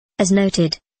As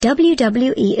noted,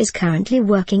 WWE is currently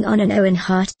working on an Owen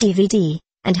Hart DVD,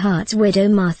 and Hart's widow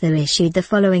Martha issued the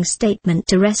following statement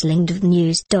to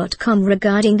WrestlingNews.com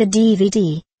regarding the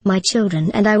DVD. "My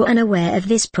children and I were unaware of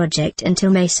this project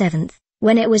until May 7th,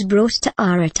 when it was brought to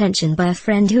our attention by a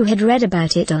friend who had read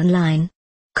about it online.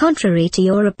 Contrary to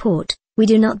your report, we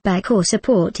do not back or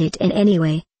support it in any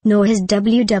way, nor has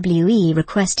WWE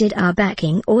requested our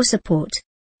backing or support.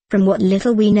 From what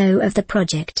little we know of the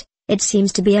project, it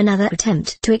seems to be another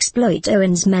attempt to exploit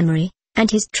Owen's memory, and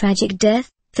his tragic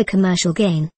death, for commercial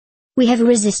gain. We have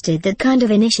resisted that kind of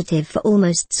initiative for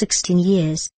almost 16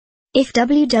 years. If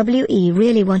WWE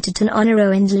really wanted to honor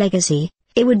Owen's legacy,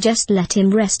 it would just let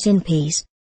him rest in peace.